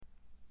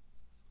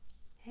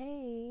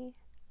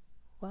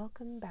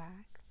welcome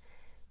back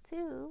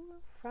to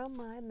From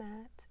My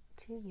Mat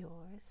to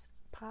Yours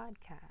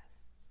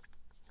podcast,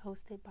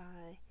 hosted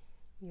by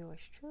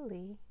yours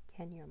truly,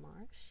 Kenya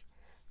Marsh,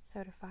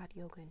 certified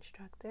yoga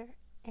instructor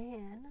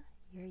and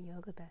your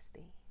yoga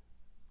bestie.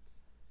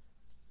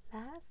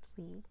 Last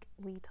week,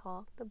 we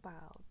talked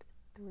about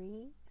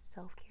 3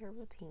 self-care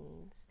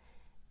routines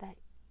that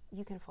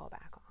you can fall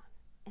back on.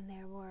 And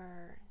there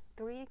were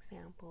 3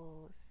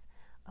 examples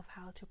of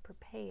how to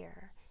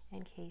prepare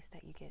in case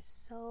that you get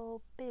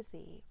so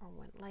busy or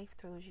when life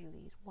throws you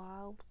these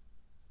wild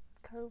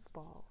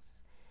curveballs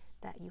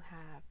that you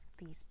have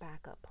these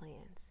backup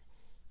plans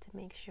to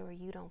make sure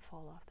you don't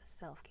fall off the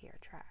self-care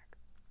track.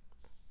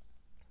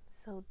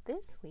 So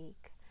this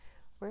week,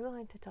 we're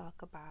going to talk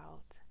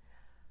about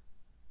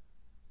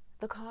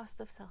the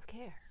cost of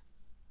self-care.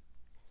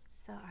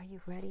 So are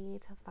you ready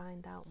to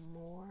find out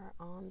more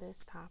on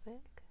this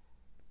topic?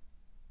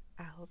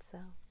 I hope so.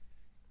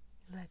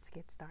 Let's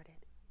get started.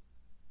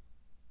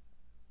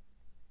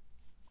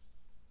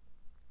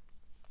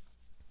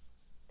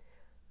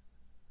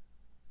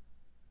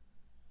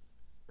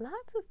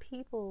 Lots of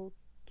people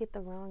get the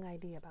wrong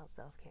idea about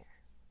self-care.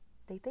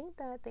 They think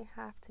that they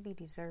have to be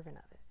deserving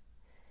of it.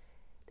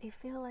 They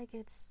feel like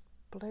it's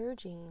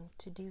splurging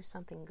to do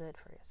something good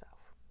for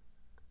yourself,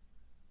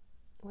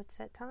 which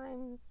at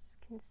times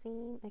can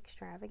seem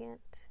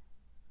extravagant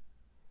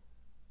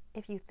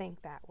if you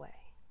think that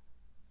way.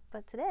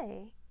 But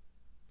today,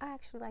 I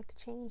actually like to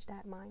change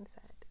that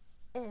mindset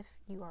if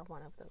you are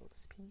one of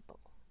those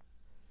people.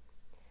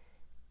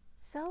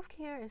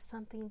 Self-care is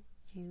something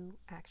you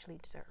actually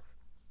deserve.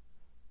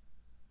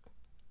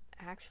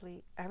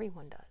 Actually,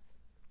 everyone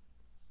does.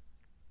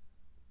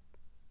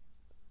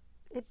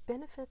 It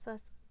benefits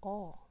us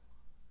all,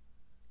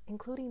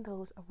 including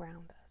those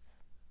around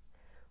us.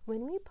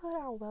 When we put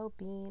our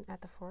well-being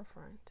at the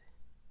forefront,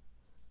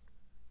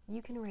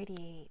 you can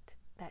radiate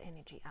that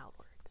energy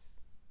outwards,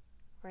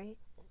 right?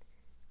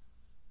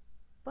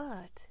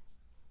 But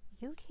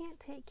you can't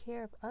take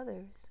care of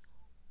others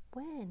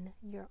when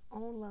your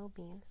own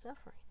well-being is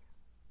suffering.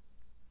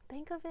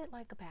 Think of it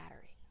like a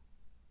battery,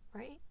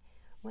 right?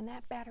 When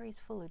that battery's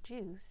full of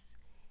juice,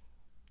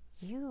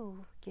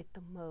 you get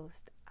the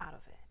most out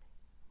of it.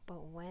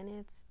 But when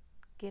it's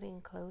getting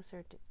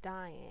closer to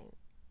dying,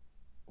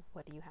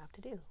 what do you have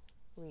to do?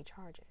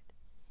 Recharge it.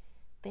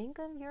 Think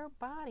of your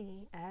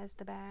body as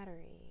the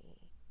battery,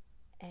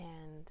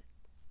 and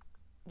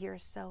your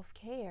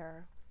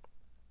self-care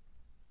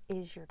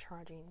is your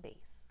charging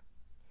base.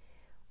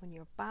 When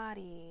your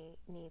body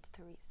needs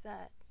to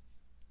reset,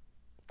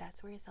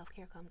 that's where your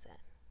self-care comes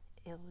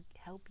in. It'll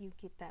help you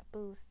get that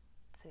boost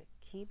to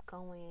keep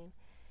going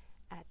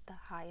at the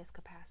highest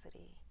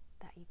capacity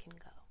that you can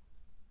go.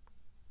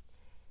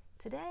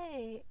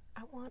 Today,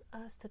 I want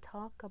us to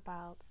talk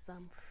about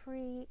some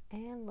free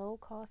and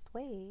low-cost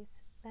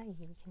ways that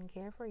you can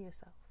care for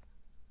yourself.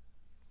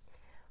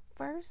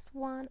 First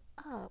one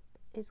up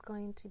is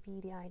going to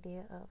be the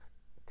idea of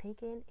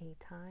taking a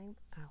time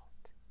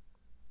out.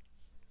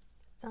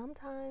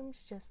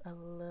 Sometimes just a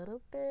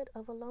little bit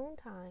of alone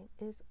time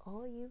is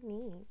all you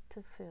need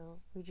to feel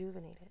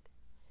rejuvenated.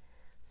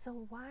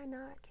 So why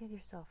not give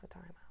yourself a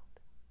time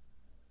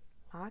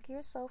out? Lock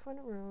yourself in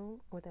a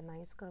room with a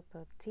nice cup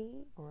of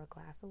tea or a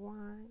glass of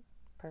wine,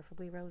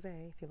 preferably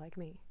rosé if you like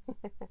me.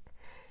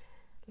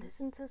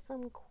 Listen to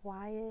some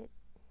quiet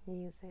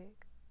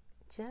music.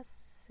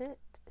 Just sit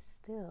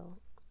still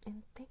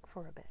and think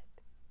for a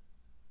bit.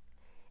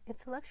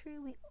 It's a luxury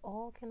we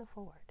all can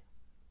afford.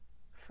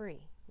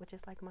 Free, which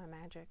is like my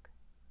magic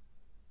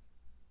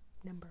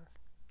number.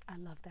 I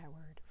love that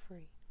word,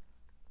 free,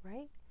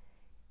 right?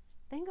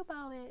 Think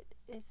about it.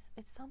 It's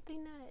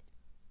something that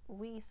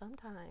we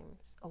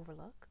sometimes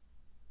overlook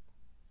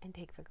and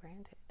take for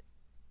granted.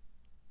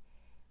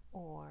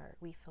 Or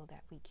we feel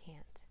that we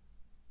can't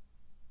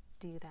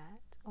do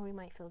that. Or we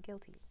might feel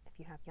guilty if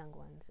you have young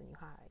ones and you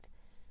hide.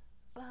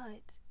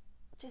 But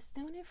just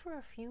doing it for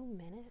a few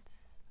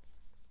minutes,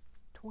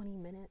 20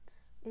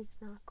 minutes, is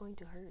not going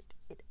to hurt.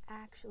 It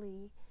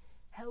actually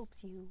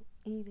helps you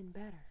even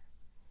better.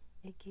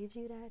 It gives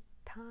you that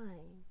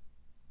time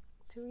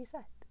to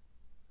reset.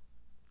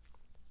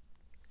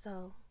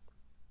 So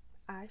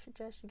I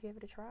suggest you give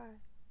it a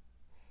try.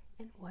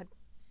 And what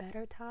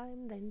better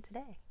time than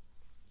today?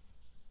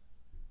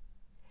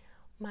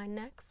 My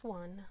next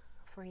one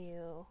for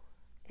you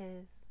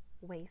is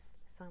waste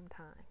some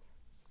time.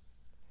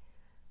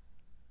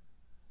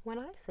 When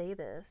I say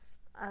this,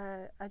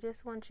 I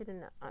just want you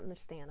to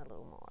understand a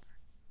little more.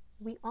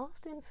 We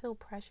often feel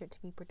pressured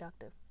to be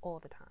productive all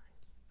the time.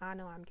 I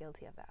know I'm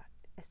guilty of that,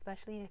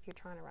 especially if you're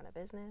trying to run a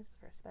business,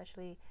 or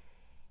especially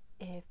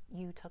if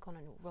you took on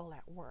a new role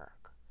at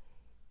work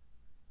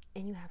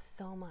and you have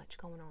so much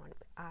going on,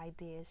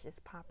 ideas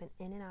just popping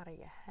in and out of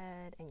your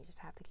head, and you just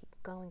have to keep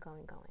going.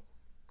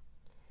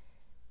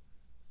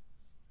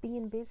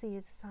 Being busy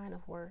is a sign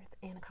of worth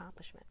and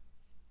accomplishment,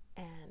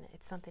 and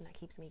it's something that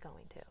keeps me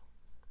going too.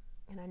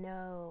 And I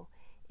know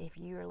if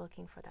you're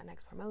looking for that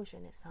next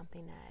promotion, it's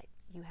something that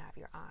you have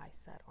your eyes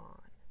set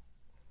on.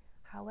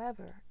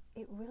 However,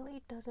 it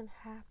really doesn't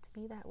have to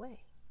be that way.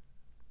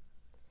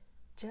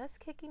 Just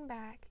kicking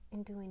back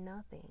and doing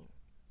nothing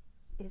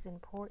is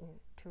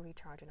important to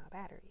recharging our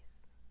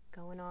batteries.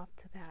 Going off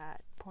to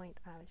that point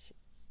I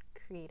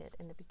created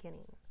in the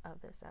beginning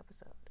of this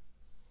episode.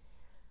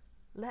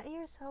 Let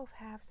yourself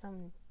have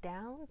some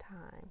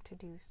downtime to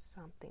do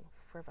something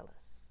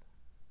frivolous,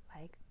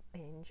 like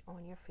binge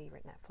on your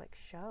favorite Netflix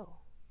show.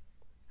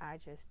 I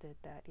just did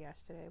that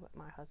yesterday with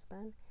my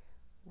husband.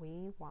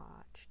 We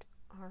watched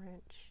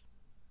Orange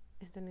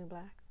is the New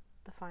Black,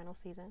 the final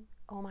season.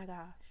 Oh my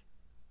gosh,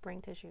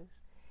 bring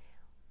tissues.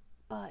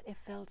 But it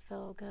felt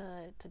so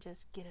good to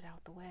just get it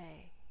out the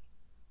way.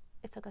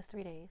 It took us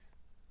 3 days,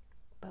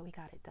 but we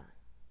got it done.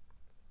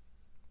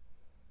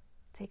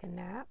 Take a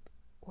nap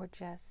or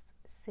just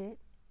sit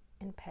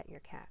and pet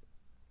your cat.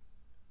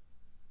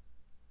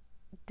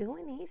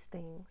 Doing these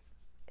things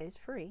is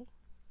free,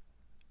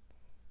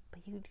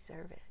 but you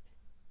deserve it.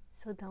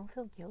 So don't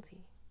feel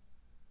guilty.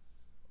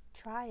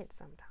 Try it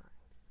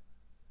sometimes.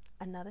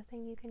 Another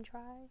thing you can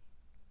try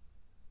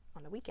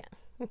on the weekend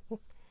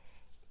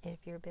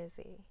if you're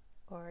busy,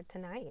 or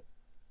tonight,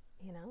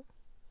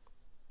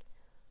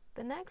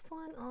 The next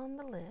one on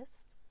the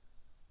list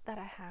that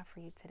I have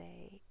for you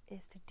today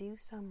is to do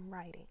some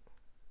writing.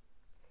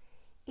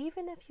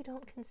 Even if you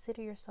don't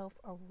consider yourself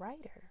a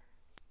writer,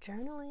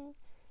 journaling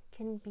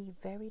can be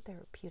very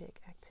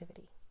therapeutic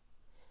activity.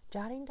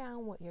 Jotting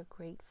down what you're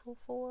grateful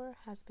for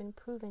has been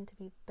proven to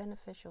be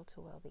beneficial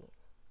to well-being.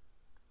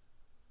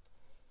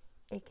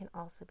 It can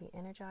also be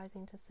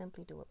energizing to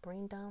simply do a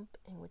brain dump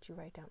in which you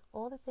write down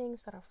all the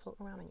things that are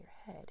floating around in your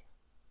head.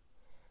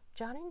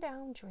 Jotting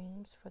down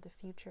dreams for the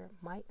future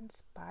might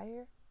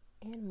inspire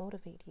and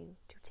motivate you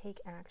to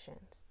take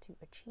actions to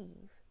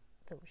achieve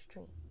those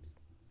dreams.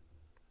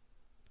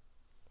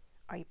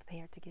 Are you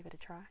prepared to give it a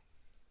try?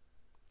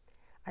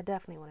 I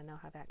definitely want to know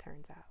how that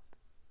turns out.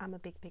 I'm a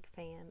big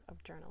fan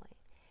of journaling,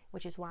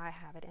 which is why I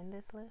have it in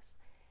this list,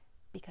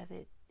 because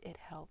it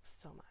helps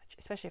so much.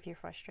 Especially if you're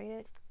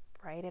frustrated,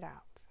 write it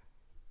out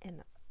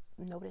and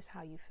notice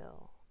how you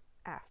feel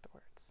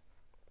afterwards.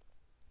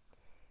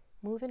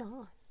 Moving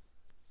on.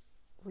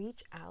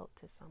 Reach out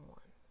to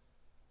someone.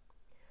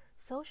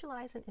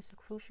 Socializing is a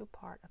crucial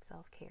part of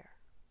self-care.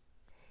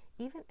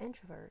 Even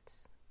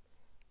introverts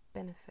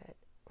benefit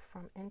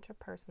from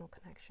interpersonal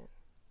connection.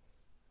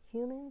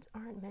 Humans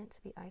aren't meant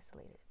to be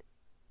isolated.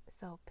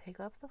 So pick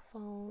up the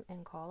phone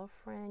and call a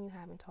friend you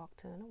haven't talked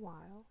to in a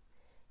while.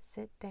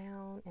 Sit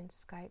down and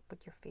Skype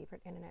with your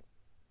favorite internet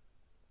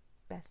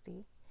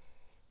bestie.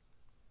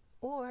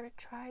 Or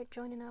try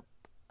joining up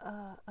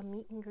a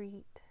meet and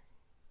greet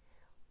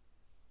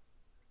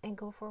and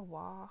go for a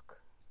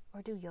walk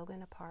or do yoga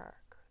in a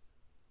park.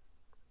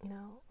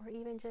 Or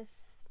even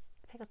just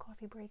take a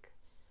coffee break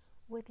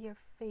with your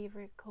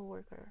favorite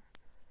coworker.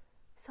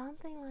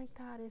 Something like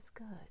that is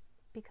good,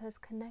 because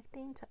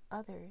connecting to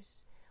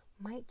others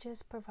might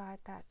just provide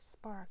that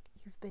spark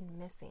you've been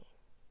missing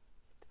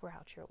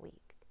throughout your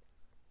week,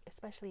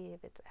 especially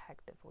if it's a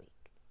hectic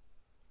week.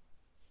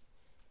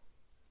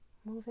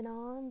 Moving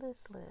on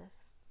this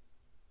list,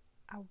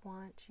 I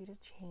want you to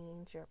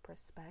change your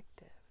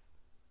perspective.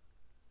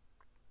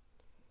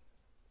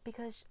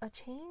 Because a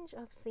change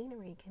of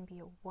scenery can be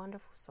a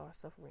wonderful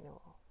source of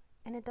renewal,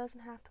 and it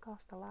doesn't have to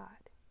cost a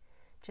lot.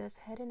 Just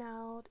heading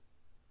out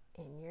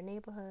in your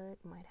neighborhood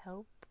might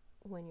help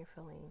when you're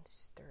feeling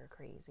stir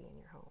crazy in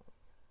your home,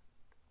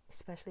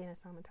 especially in the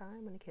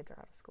summertime when the kids are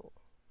out of school.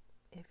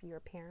 If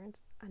you're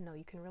parents, I know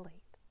you can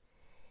relate.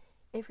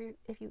 If you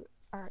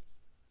are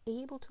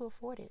able to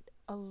afford it,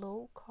 a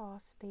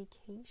low-cost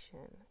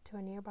staycation to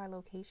a nearby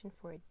location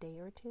for a day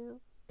or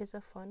two is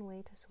a fun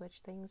way to switch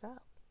things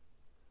up.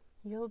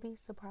 You'll be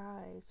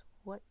surprised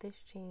what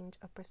this change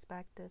of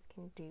perspective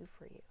can do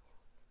for you.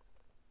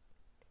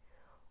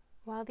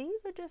 While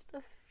these are just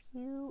a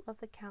few of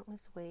the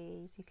countless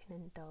ways you can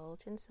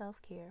indulge in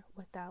self-care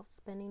without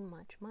spending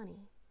much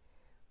money,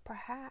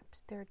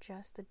 perhaps they're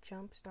just the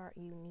jump start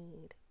you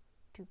need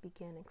to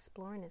begin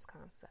exploring this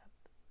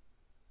concept.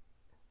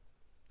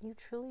 You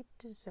truly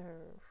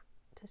deserve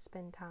to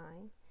spend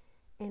time,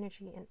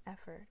 energy, and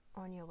effort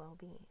on your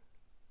well-being.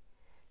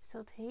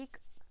 So take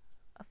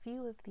a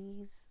few of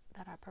these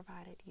that I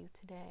provided you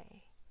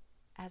today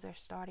as our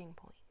starting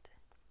point.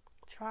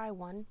 Try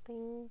one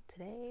thing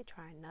today,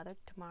 try another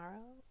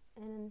tomorrow,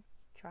 and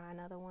try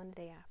another one the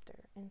day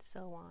after, and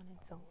so on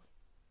and so on.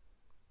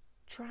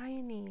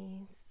 Trying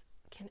these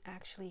can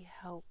actually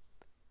help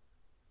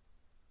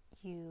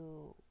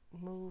you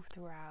move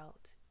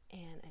throughout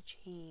and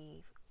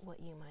achieve what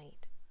you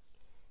might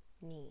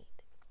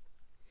need,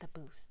 the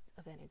boost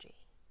of energy.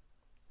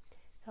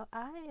 So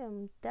I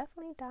am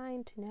definitely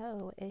dying to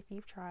know if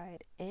you've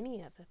tried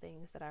any of the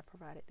things that I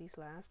provided these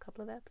last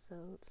couple of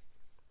episodes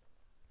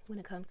when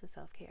it comes to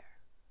self-care.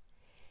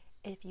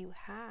 If you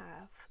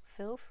have,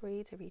 feel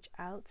free to reach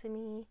out to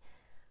me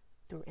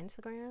through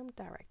Instagram,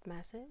 direct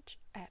message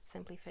at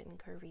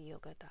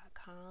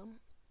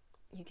simplyfitandcurvyyoga.com.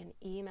 You can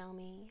email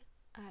me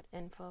at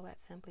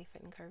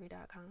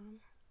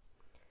info@simplyfitandcurvy.com.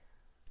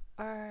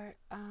 Or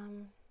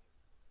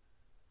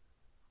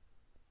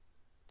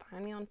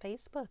find me on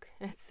Facebook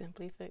at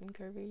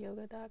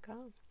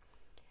simplyfitandcurvyyoga.com.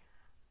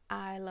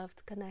 I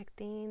loved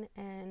connecting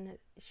and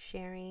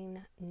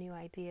sharing new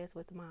ideas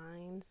with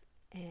minds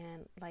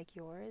and like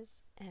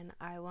yours. And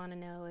I want to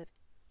know if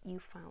you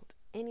found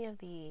any of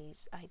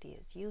these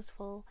ideas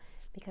useful,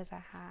 because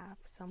I have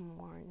some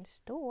more in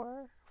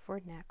store for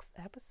next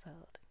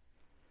episode.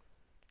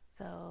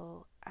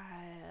 So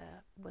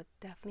I would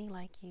definitely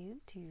like you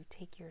to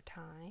take your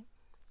time,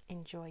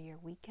 enjoy your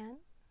weekend,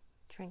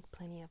 drink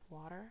plenty of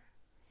water,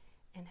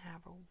 and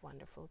have a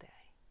wonderful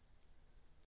day.